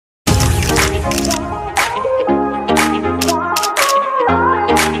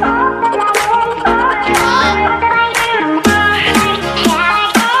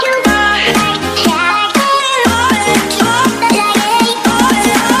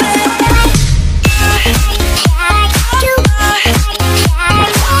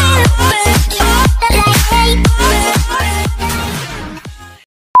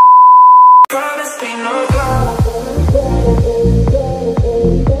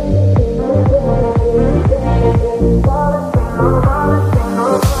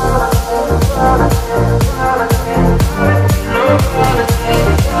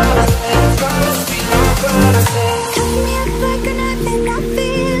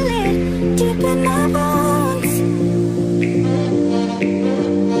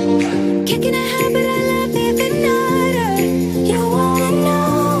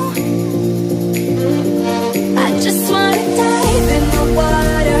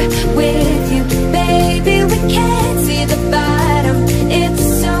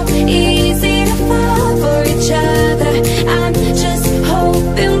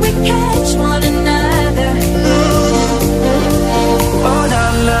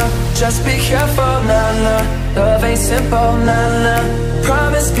just be careful, nah, nah. Love ain't simple, nah, nah.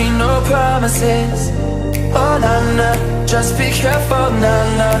 Promise me no promises. Oh, nah, nah. Just be careful,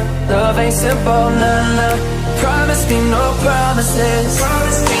 nah, nah. Love ain't simple, nah, nah. Promise me no promises.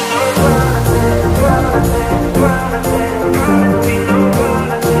 Promise me no promises.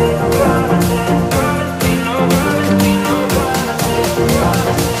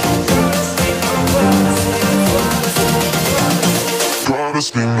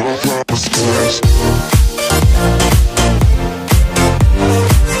 Promises, promises,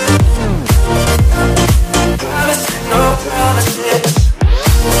 promise me no promises.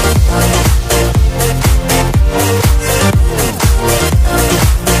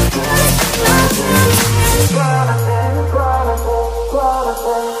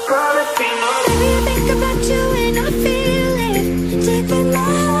 Promise me no promises. Promise me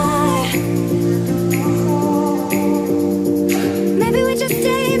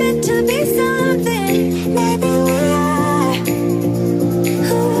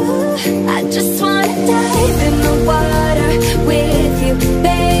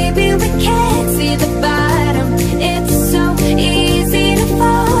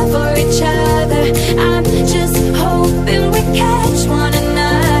promises.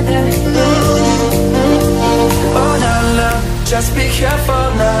 Just be careful,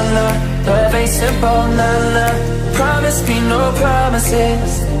 nah, nah. Love ain't simple, nah, nah. Promise me no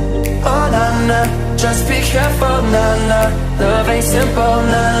promises. Oh, nah, nah. Just be careful, nah, nah. Love ain't simple,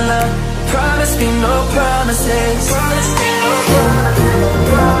 nah, nah. Promise me no promises. Promise me no promises.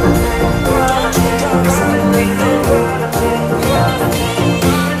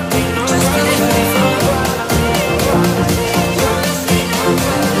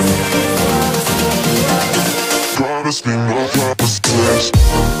 Promises, promises,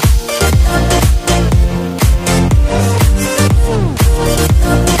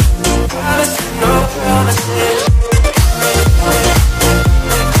 promise me no promises. Just be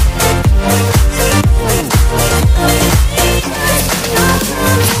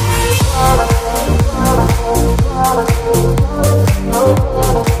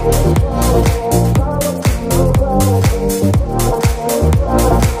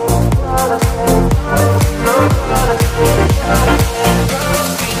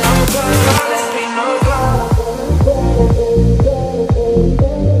Promise me no promises.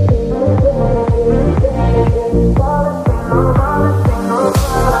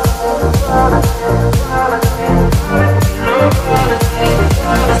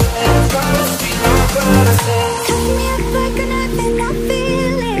 me no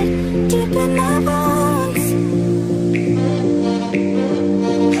promises.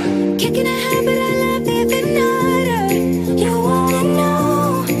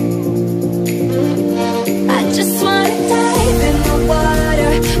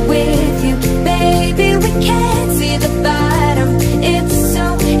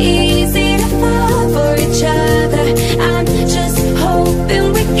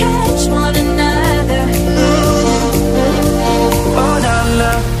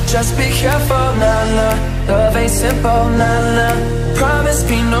 Just be careful, nah, nah. Love ain't simple, nah, nah. Promise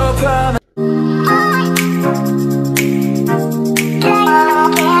me no promise.